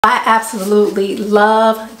I absolutely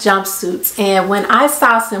love jumpsuits, and when I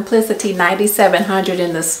saw Simplicity 9700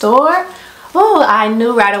 in the store, oh, I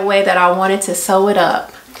knew right away that I wanted to sew it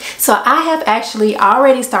up. So I have actually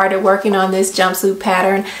already started working on this jumpsuit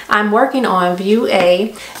pattern. I'm working on view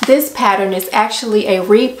A. This pattern is actually a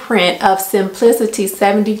reprint of Simplicity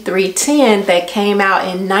 7310 that came out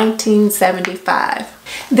in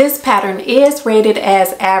 1975. This pattern is rated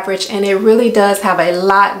as average, and it really does have a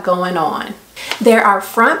lot going on. There are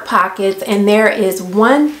front pockets, and there is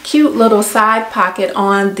one cute little side pocket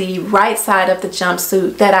on the right side of the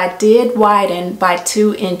jumpsuit that I did widen by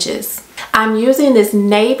 2 inches. I'm using this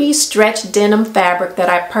navy stretch denim fabric that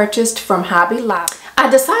I purchased from Hobby Lobby.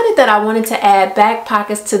 I decided that I wanted to add back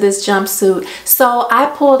pockets to this jumpsuit, so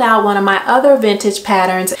I pulled out one of my other vintage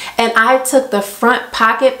patterns and I took the front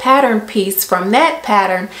pocket pattern piece from that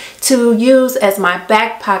pattern to use as my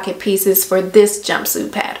back pocket pieces for this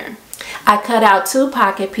jumpsuit pattern. I cut out 2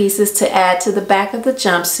 pocket pieces to add to the back of the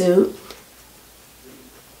jumpsuit.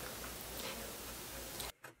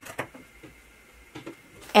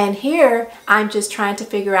 And here, I'm just trying to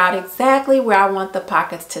figure out exactly where I want the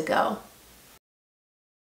pockets to go.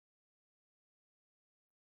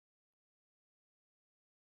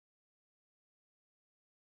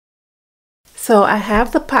 So I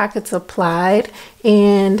have the pockets applied,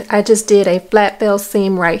 and I just did a flat fell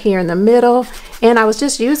seam right here in the middle, and I was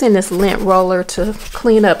just using this lint roller to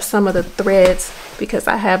clean up some of the threads because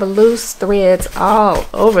I have loose threads all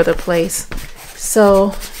over the place.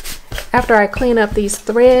 So after I clean up these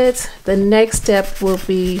threads, the next step will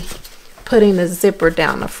be putting the zipper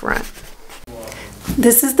down the front.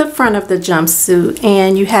 This is the front of the jumpsuit,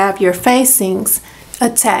 and you have your facings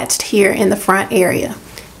attached here in the front area.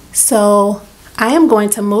 So I am going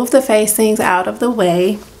to move the facings out of the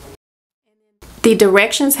way. The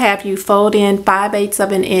directions have you fold in 5/8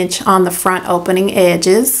 of an inch on the front opening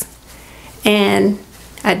edges, and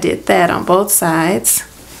I did that on both sides.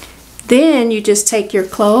 Then you just take your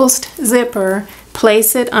closed zipper,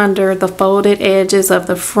 place it under the folded edges of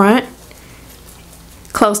the front,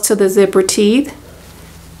 close to the zipper teeth,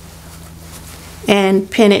 and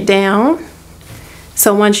pin it down.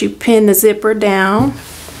 So once you pin the zipper down,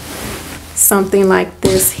 something like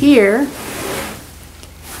this here,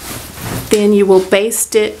 then you will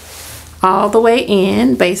baste it all the way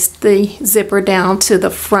in, baste the zipper down to the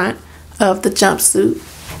front of the jumpsuit.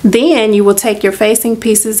 Then you will take your facing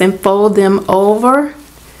pieces and fold them over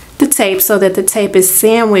the tape so that the tape is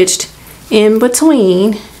sandwiched in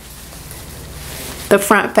between the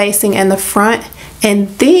front facing and the front,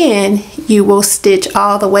 and then you will stitch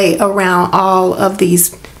all the way around all of these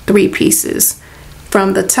 3 pieces,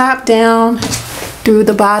 from the top down through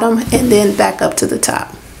the bottom and then back up to the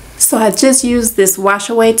top. So I just used this wash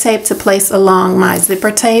away tape to place along my zipper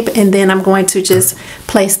tape, and then I'm going to just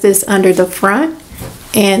place this under the front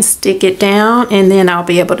and stick it down, and then I'll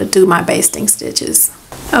be able to do my basting stitches.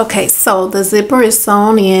 Okay, so the zipper is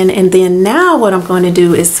sewn in, and then now what I'm going to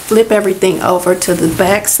do is flip everything over to the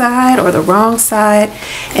back side or the wrong side,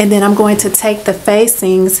 and then I'm going to take the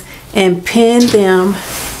facings and pin them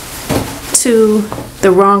to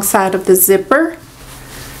the wrong side of the zipper.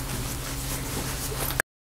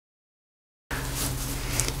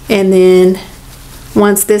 And then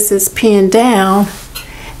once this is pinned down,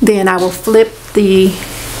 then I will flip the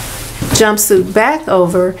jumpsuit back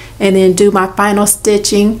over and then do my final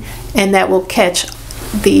stitching, and that will catch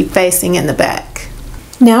the facing in the back.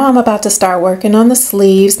 Now I'm about to start working on the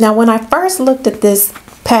sleeves. Now when I first looked at this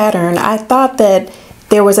pattern, I thought that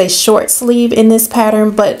there was a short sleeve in this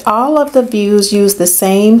pattern, but all of the views use the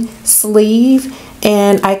same sleeve,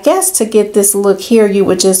 and I guess to get this look here, you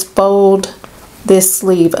would just fold this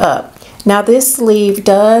sleeve up. Now this sleeve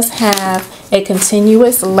does have a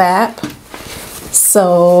continuous lap,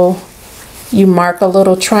 so you mark a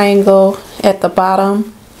little triangle at the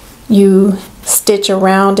bottom, you stitch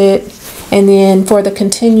around it, and then for the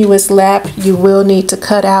continuous lap, you will need to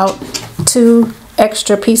cut out 2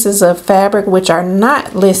 extra pieces of fabric which are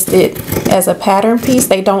not listed as a pattern piece.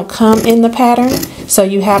 They don't come in the pattern, so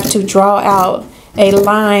you have to draw out a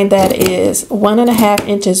line that is 1.5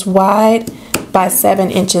 inches wide by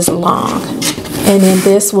 7 inches long, and then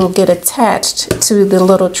this will get attached to the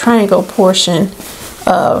little triangle portion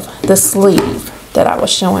of the sleeve that I was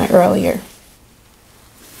showing earlier.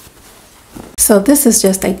 So this is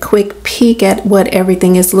just a quick peek at what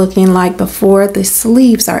everything is looking like before the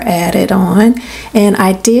sleeves are added on. And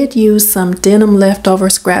I did use some denim leftover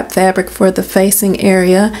scrap fabric for the facing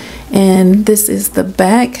area, and this is the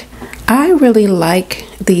back. I really like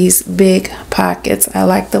these big pockets. I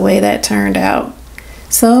like the way that turned out.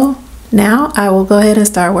 So Now I will go ahead and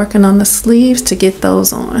start working on the sleeves to get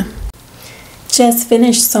those on. Just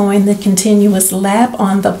finished sewing the continuous lap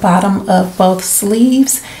on the bottom of both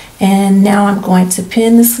sleeves, and now I'm going to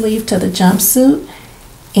pin the sleeve to the jumpsuit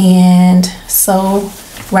and sew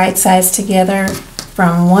right sides together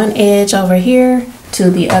from one edge over here to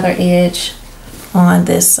the other edge on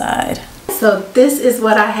this side. So this is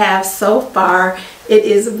what I have so far. It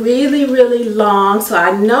is really long, so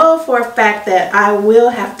I know for a fact that I will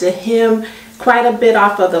have to hem quite a bit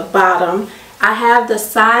off of the bottom. I have the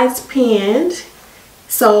sides pinned,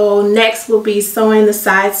 so next will be sewing the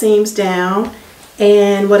side seams down.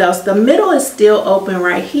 And what else? The middle is still open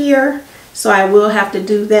right here, so I will have to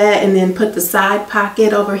do that, and then put the side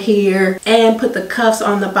pocket over here and put the cuffs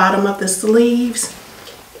on the bottom of the sleeves.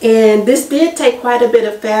 And this did take quite a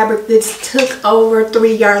bit of fabric. This took over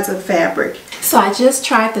 3 yards of fabric. So I just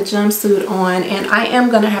tried the jumpsuit on, and I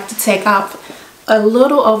am going to have to take off a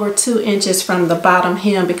little over 2 inches from the bottom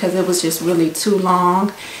hem because it was just really too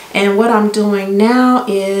long. And what I'm doing now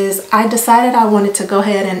is I decided I wanted to go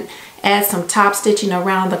ahead and add some top stitching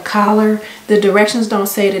around the collar. The directions don't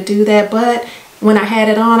say to do that, but when I had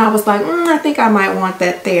it on, I was like, I think I might want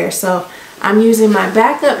that there. So I'm using my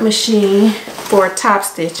backup machine for top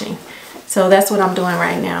stitching. So that's what I'm doing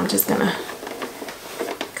right now. I'm just gonna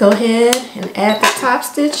go ahead and add the top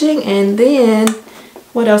stitching, and then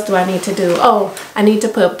what else do I need to do? Oh, I need to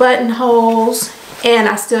put buttonholes, and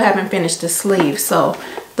I still haven't finished the sleeve. So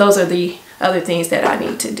those are the other things that I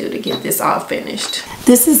need to do to get this all finished.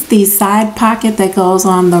 This is the side pocket that goes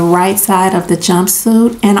on the right side of the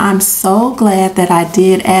jumpsuit, and I'm so glad that I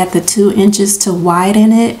did add the 2 inches to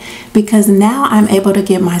widen it, because now I'm able to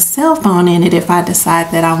get my cell phone in it if I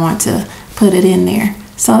decide that I want to put it in there.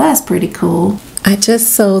 So that's pretty cool. I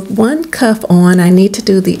just sewed one cuff on. I need to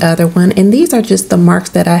do the other one, and these are just the marks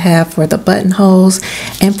that I have for the buttonholes.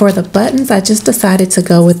 And for the buttons, I just decided to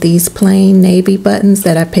go with these plain navy buttons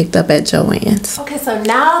that I picked up at Joann's. Okay, so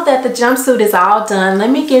now that the jumpsuit is all done, let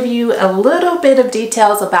me give you a little bit of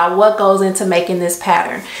details about what goes into making this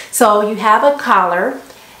pattern. So you have a collar.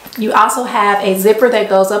 You also have a zipper that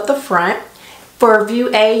goes up the front. For view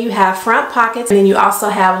A, you have front pockets, and then you also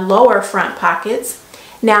have lower front pockets.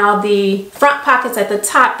 Now the front pockets at the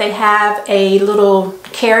top, they have a little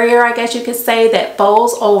carrier, I guess you could say, that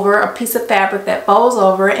folds over, a piece of fabric that folds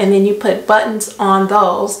over, and then you put buttons on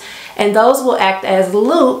those, and those will act as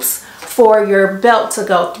loops for your belt to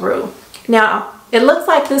go through. Now it looks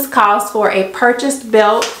like this calls for a purchased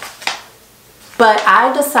belt, but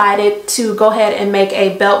I decided to go ahead and make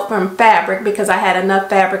a belt from fabric because I had enough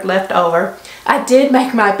fabric left over. I did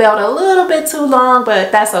make my belt a little bit too long,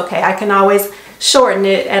 but that's okay. I can always shorten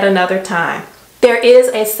it at another time. There is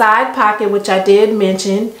a side pocket, which I did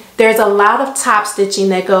mention. There's a lot of top stitching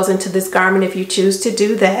that goes into this garment if you choose to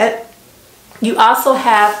do that. You also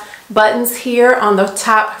have buttons here on the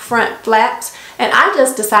top front flaps, and I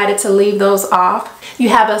just decided to leave those off. You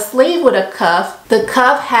have a sleeve with a cuff. The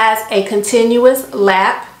cuff has a continuous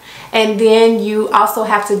lap, and then you also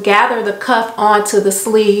have to gather the cuff onto the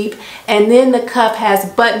sleeve, and then the cuff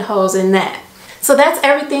has buttonholes in that. So that's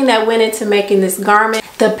everything that went into making this garment.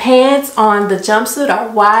 The pants on the jumpsuit are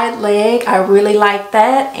wide leg. I really like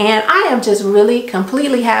that, and I am just really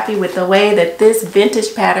completely happy with the way that this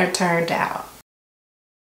vintage pattern turned out.